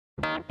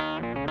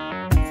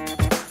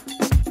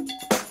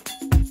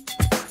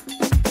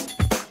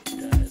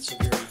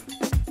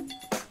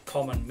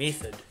common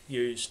method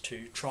used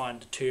to try and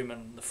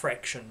determine the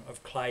fraction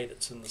of clay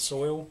that's in the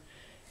soil,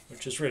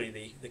 which is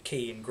really the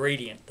key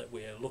ingredient that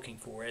we're looking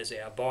for as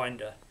our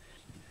binder.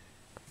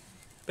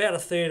 About a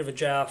third of a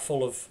jar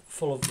full of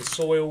the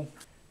soil,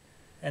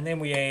 and then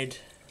we add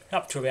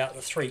up to about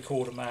the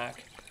 3/4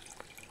 mark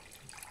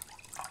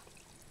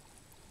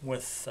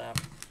with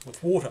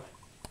water.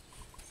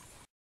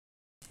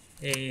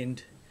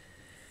 And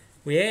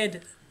we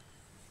add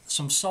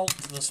some salt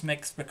to this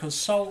mix because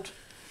salt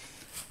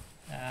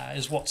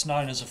is what's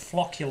known as a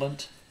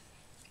flocculant,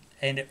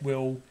 and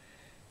it'll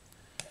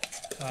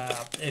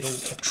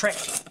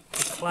attract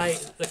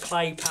the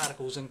clay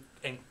particles and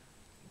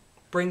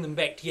bring them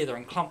back together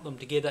and clump them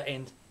together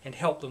and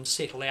help them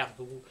settle out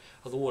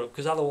of the water,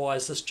 because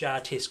otherwise this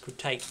jar test could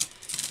take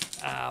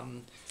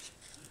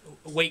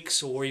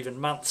weeks or even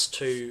months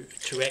to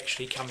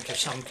actually come to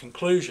some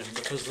conclusion,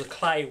 because the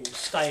clay will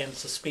stay in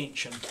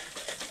suspension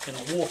in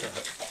the water.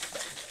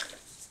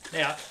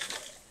 Now,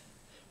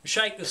 we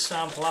shake this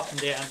sample up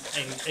and down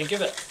and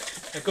give it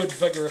a good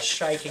vigorous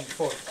shaking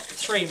for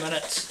 3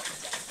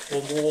 minutes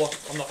or more.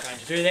 I'm not going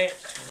to do that.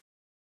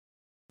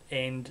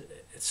 And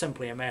it's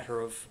simply a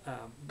matter of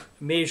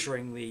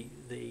measuring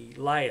the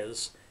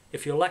layers.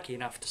 If you're lucky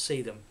enough to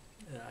see them,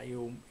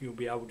 you'll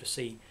be able to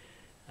see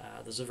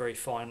there's a very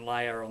fine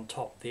layer on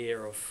top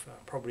there of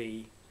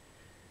probably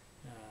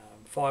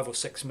 5 or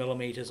 6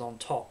 millimeters on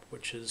top,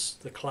 which is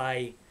the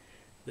clay.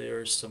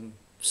 There is some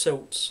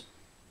silts,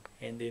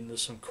 and then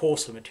there's some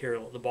coarser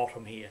material at the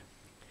bottom here.